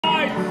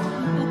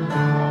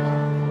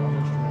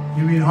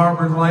mean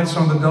Harbor Lights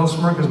on the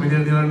Dulcimer because we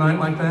did it the other night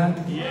like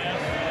that? Yeah.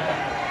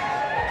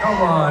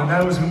 Come on,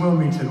 that was in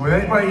Wilmington. Was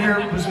anybody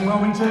here was in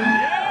Wilmington?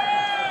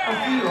 Yeah. A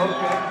few,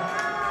 okay.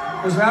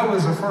 Because that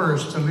was a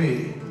first to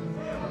me.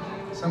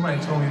 Somebody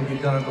told me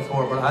we'd done it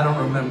before, but I don't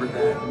remember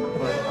that.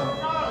 But,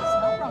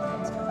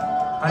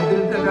 I did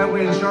it that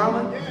way in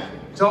Charlotte?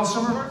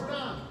 Dulcimer?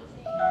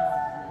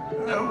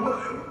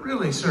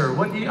 Really, sir?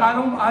 What?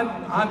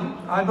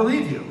 I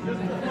believe you.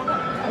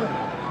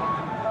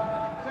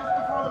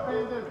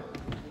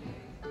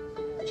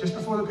 Just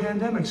before the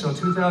pandemic, so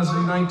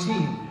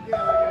 2019.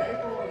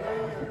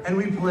 And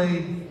we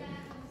played.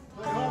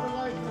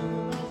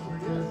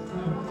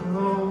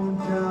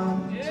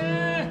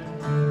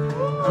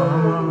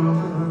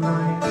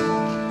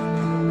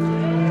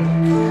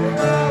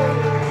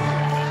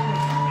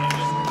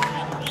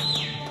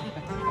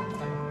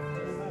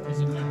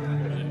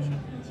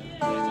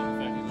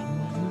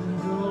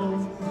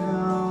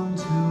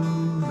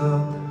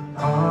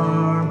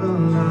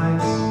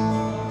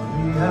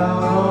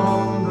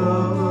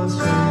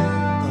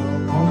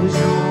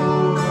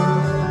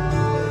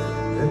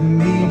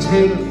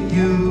 Take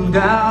you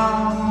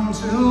down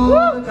to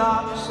the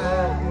docks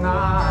at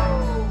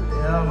night.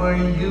 Whatever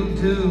you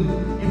do,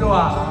 you know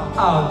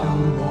I'll do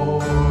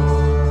more.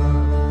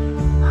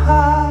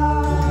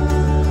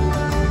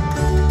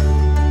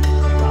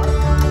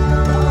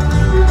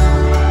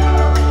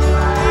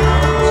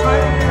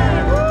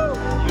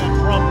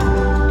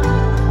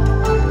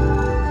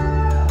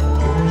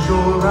 Close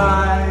your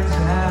eyes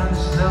and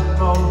slip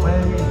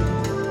away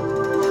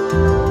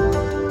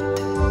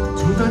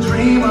to the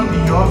dream of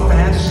your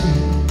fantasy.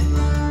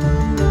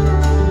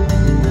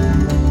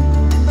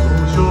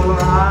 Close your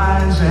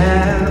eyes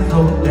and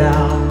float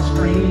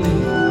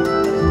downstream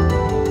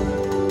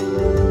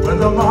where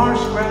the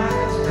marsh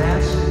grass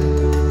dances.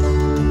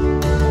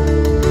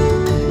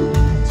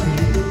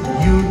 Take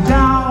you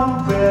down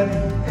where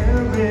the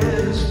air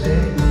is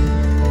thick,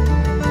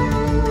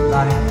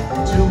 like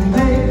to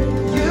make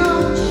you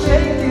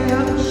shake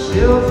and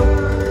shiver.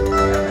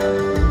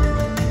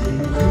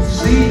 You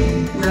see,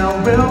 there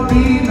will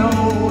be no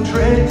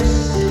tricks.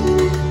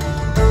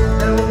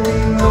 There will be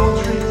no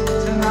tricks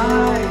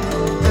tonight.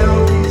 There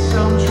will be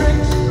some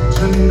tricks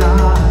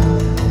tonight.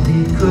 We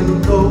could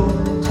go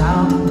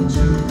down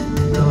to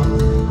the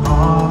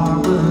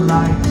harbor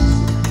lights,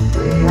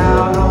 lay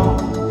out on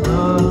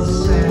the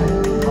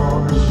sand on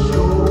the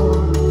shore.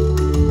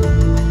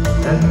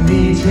 Let me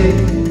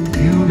take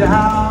you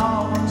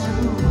down to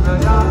the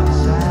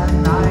docks at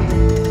night.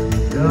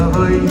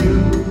 Whatever you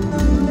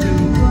do,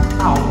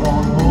 I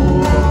want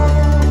more.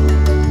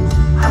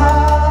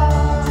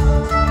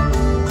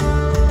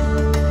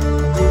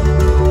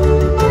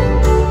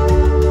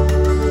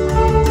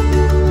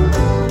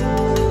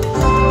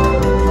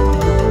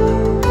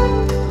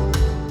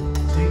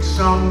 Take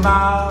some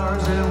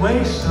hours and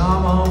waste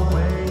some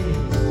away.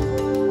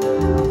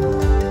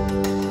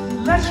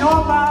 Let your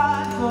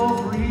mind go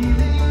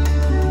freely.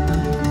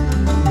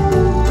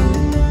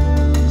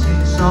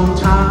 Take some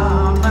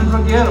time and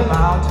forget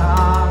about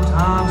time.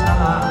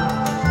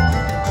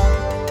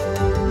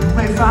 You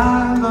may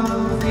find the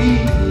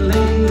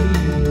feeling.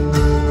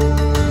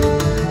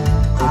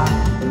 I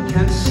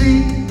can see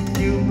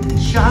you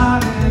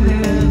shining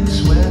in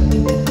sweat.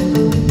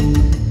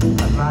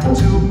 I'd like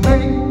to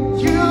make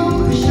you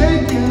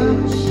shake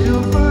and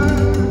shiver.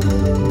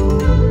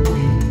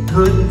 We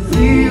could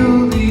feel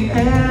the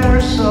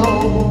air so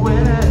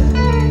wet.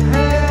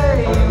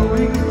 Hey, we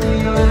can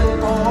feel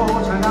it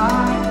all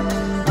tonight.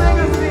 We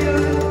can feel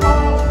it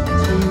all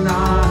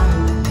tonight.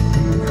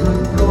 We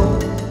could go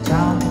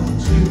down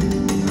to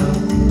the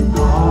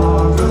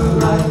harbor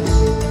lights,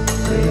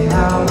 lay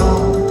out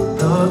on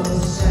the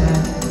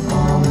sand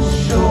on the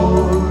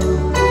shore.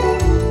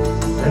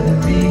 Let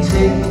me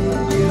take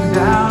you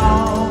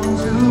down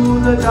to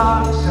the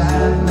docks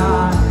at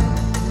night.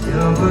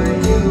 Whatever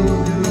you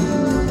do,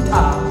 I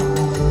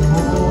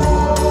want more.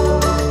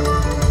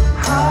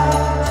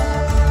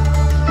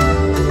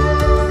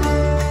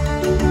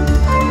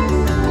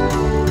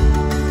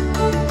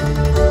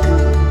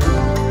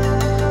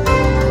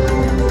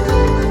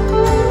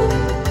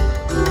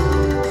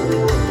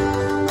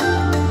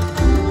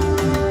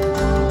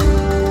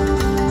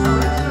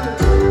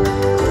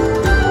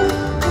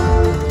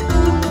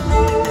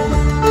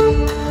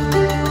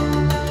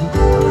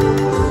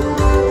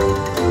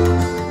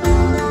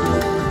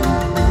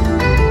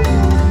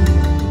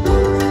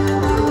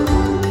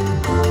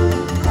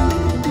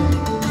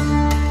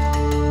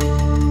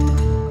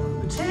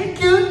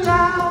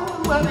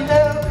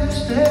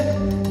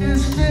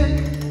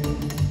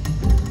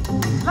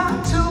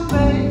 Like to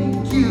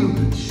make you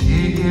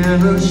shake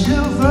and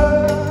shiver.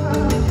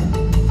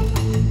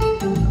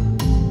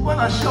 When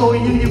I show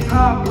you, you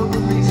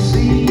probably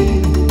see.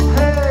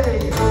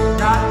 Hey,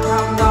 night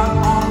I'm not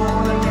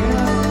on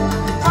again.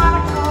 Try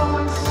to come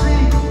and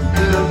see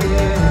it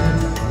again.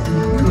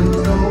 You could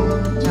go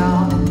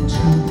down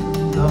to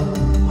the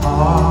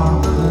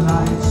harbor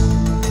lights,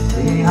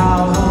 lay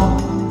out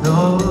on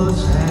the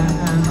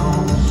sand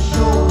on the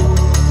shore.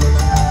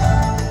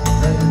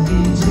 Let me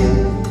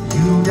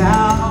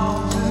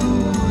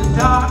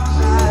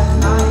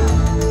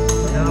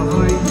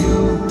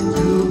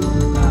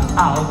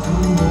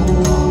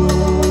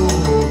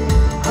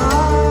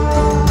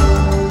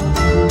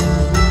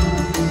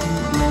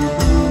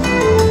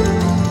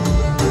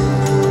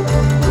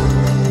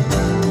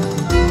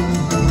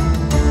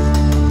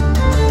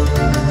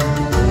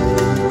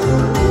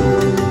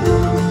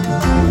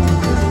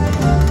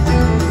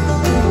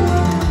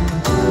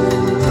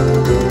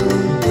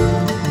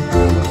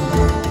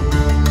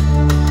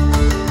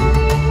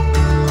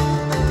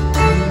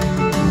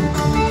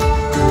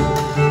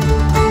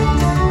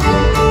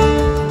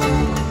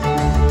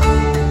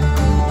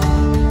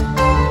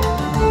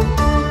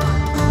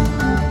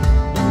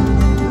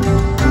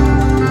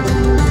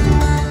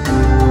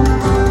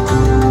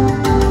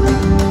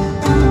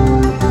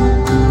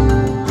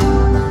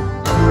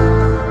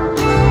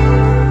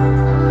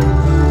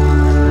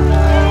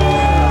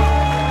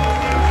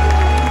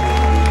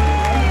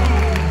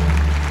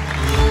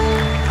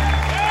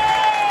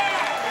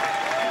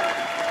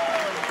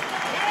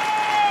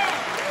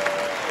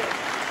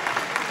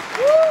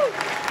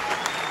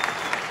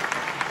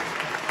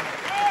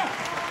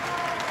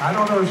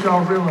want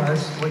y'all to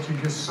realize what you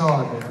just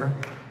saw there.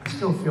 I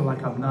still feel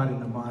like I'm not in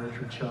the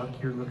monitor, Chuck.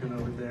 You're looking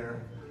over there.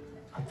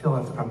 I feel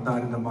like I'm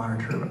not in the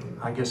monitor.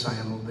 I guess I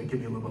am a little bit. Give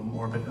me a little bit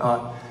more.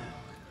 But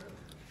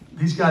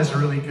these guys are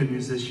really good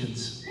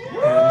musicians. We did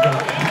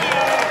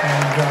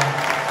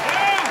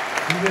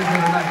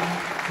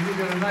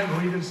the other night,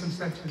 but we did some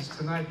sections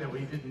tonight that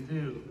we didn't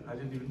do.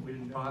 We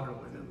didn't bother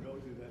with them.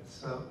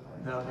 So,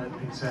 no, that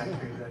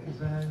exactly.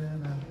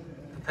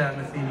 The Pat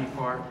Metheny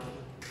part.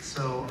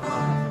 So,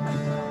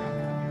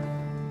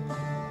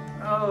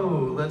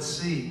 oh, let's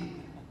see.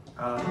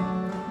 I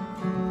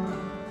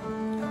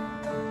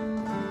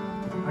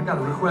got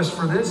a request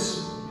for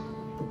this,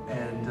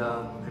 and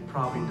they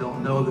probably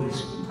don't know that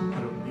it's going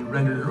to be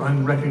rendered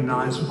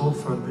unrecognizable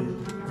for the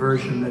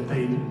version that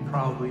they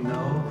probably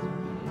know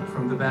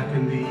from the back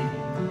in the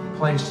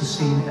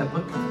Pleistocene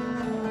epoch,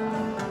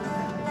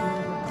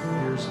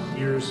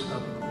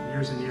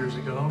 years and years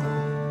ago,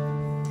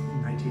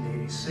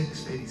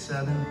 1986,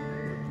 87,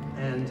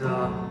 and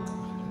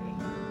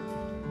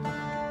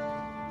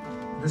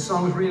this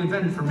song was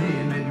reinvented for me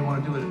and made me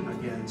want to do it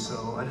again.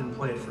 So I didn't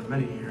play it for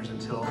many years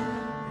until it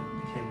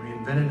became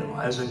reinvented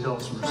as a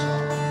Dulcimer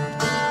song.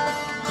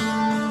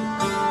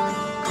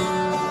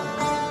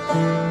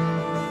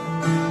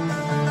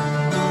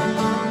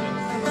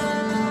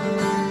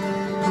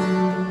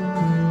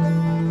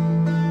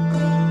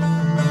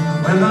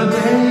 When the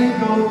day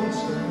goes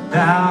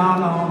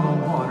down on the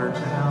water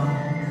town,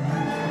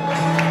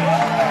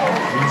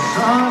 the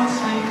sun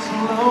sinks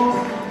low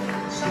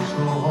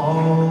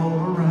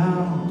all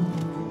around.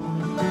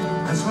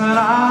 That's when I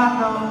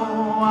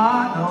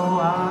know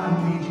I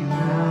need you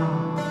now.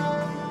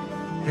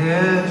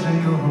 Yes, and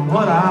you're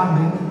what I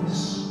miss,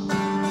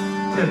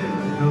 every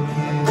little kid.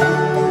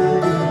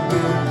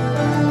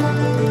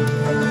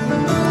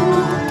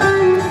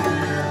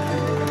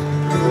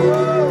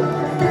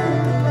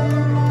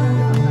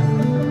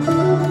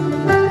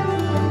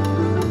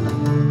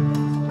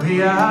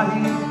 Out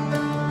here,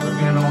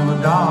 looking on the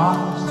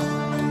docks,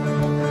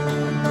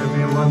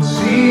 everyone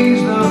sees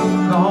the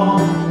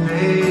long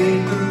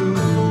day through.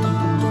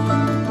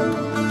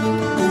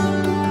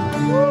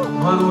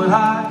 What would I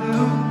do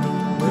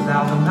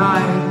without the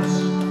nights,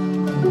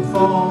 the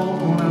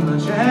phone, and the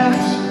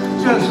chance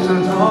just to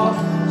talk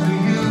to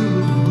you?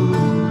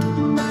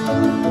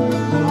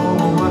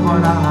 Oh, what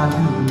would I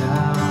do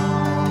now?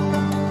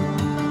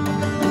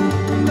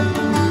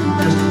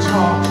 Just to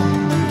talk to you.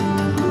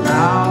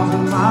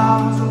 1,000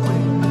 miles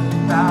away,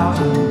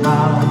 1,000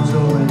 miles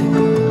away,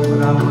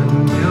 but I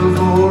wouldn't give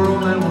for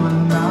only one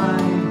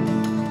night.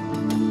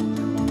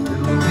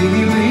 It'll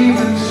leave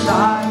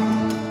inside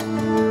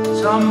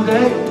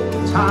someday.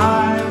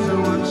 Times that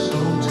were so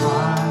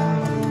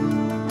tight.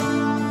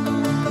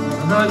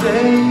 When the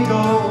day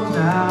goes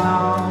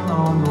down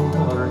on the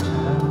water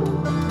town,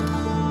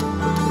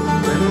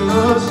 when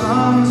the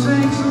sun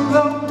sinks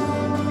low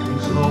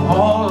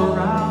all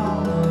around.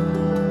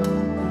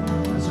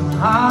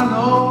 I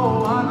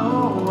know I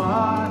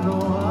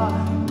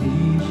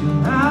need you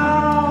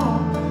now.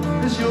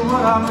 Is you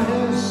what I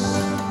miss?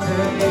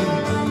 Hey,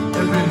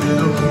 every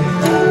little kid.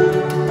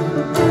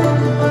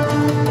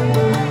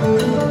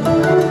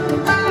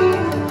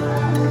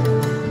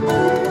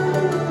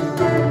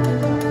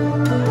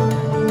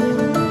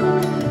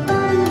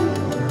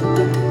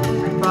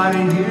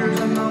 Everybody here's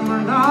a number,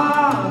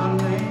 not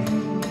a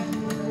name.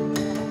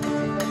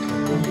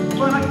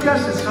 But I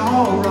guess it's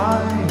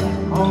alright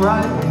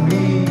with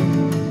me.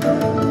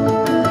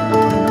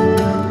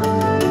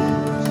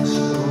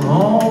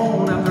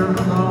 Alone after a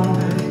long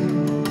day,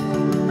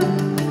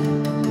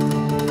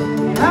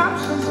 the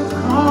absence of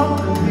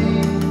company,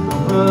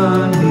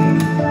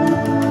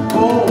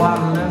 oh, I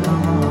let my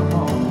mind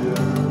wander.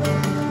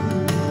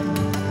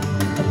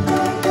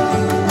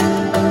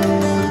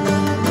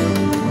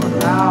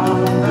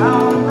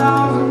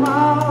 Thousand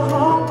miles,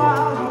 long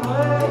miles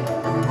away,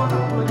 but I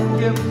wouldn't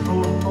give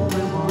for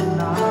only one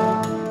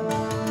night.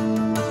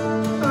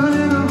 A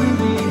little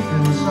relief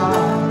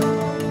inside.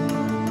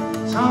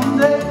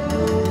 Someday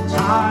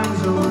times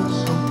are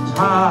so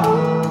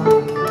tired.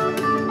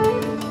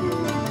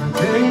 The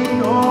day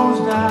goes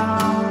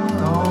down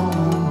on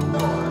the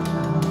water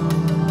town.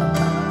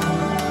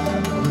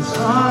 The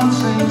sun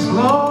sinks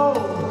low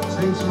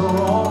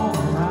all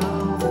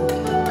around.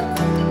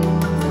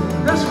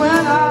 That's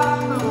when I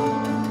know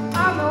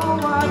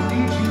I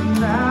need you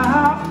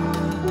now.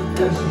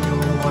 Yes,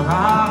 you're what I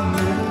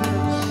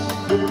miss.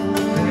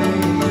 Hey,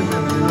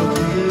 every little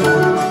kid.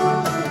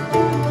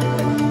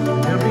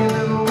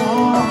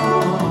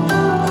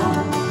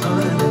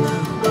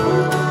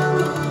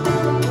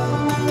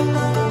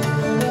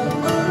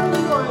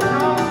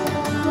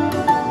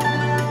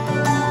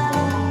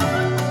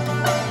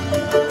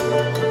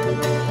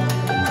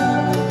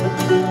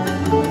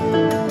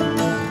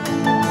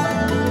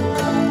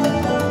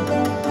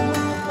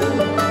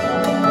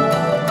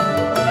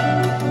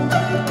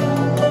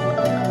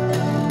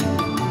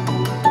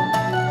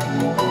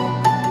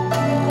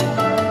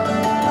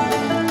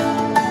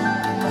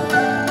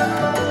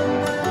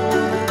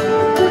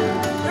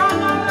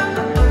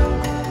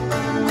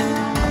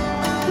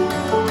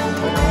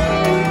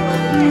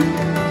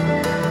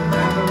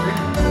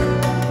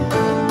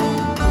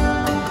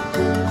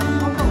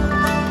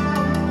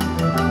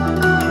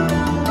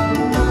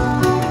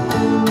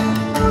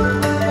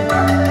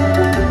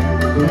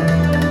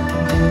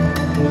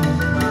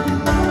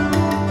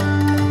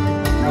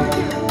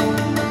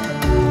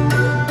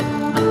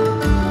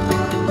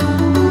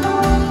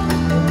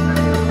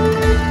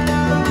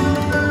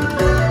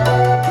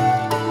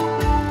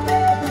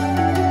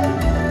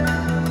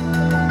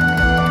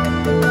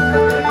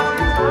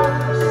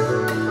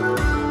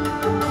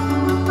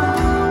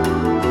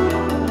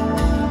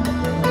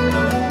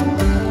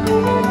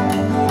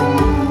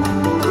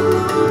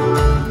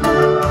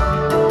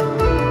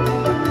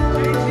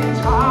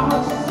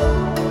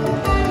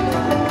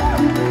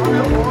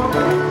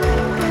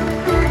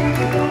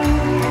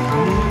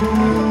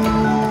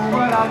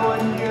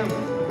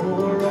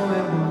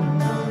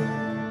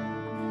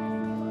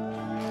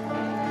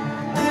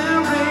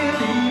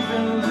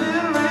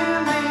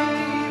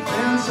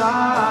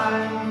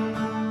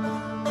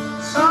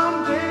 time,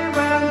 someday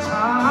when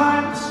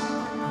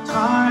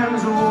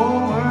times are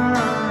over,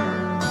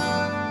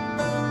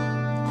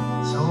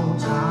 so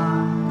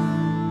time,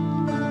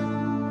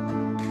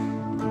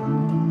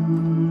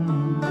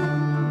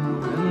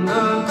 when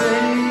the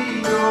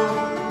day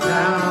goes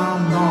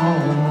down on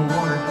the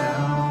water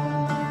down,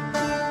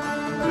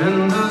 when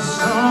the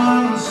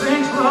sun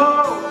sinks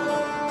low,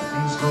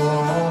 things go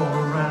all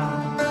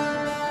around.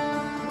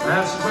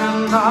 That's when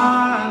I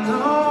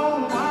know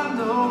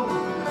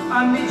I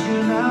need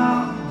you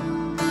now.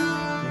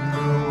 You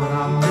know what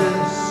I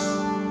miss?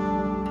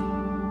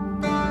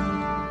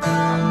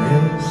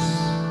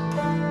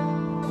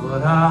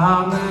 What I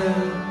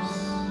miss,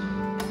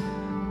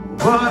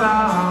 what I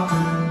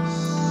miss,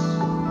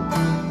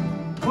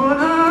 what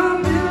I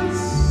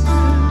miss,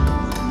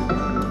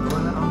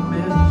 what I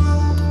miss.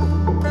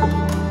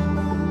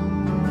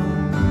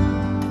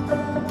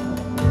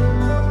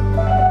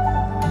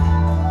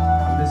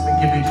 I miss the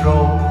Gippy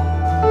Troll.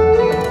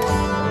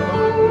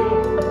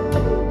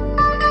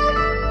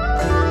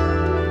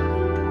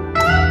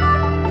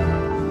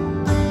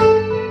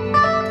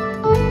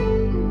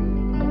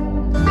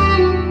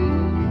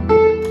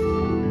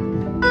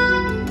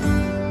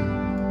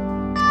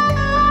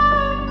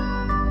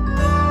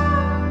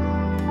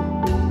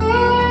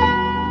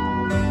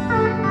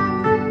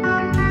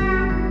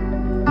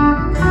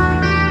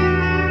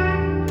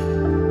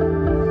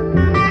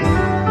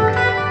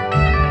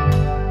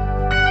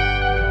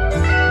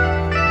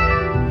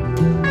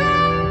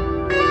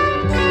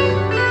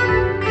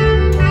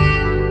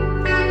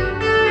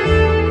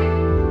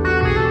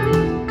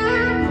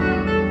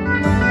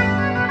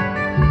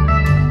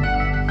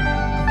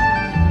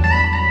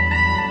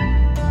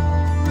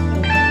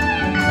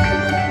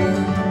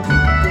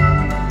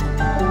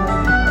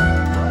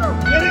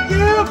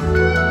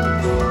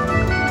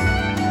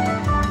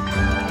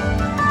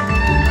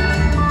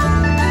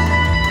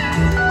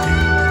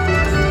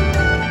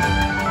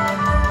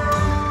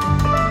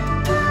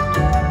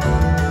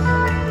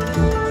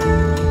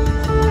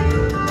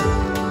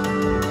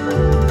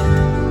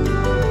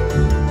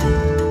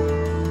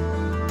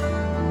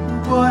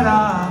 What I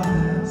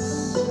miss,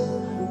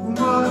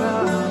 what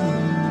I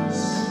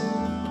miss,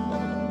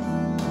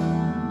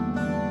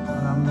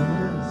 what I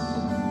miss.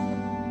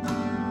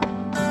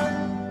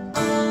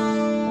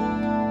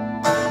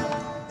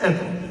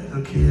 Every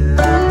little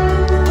kid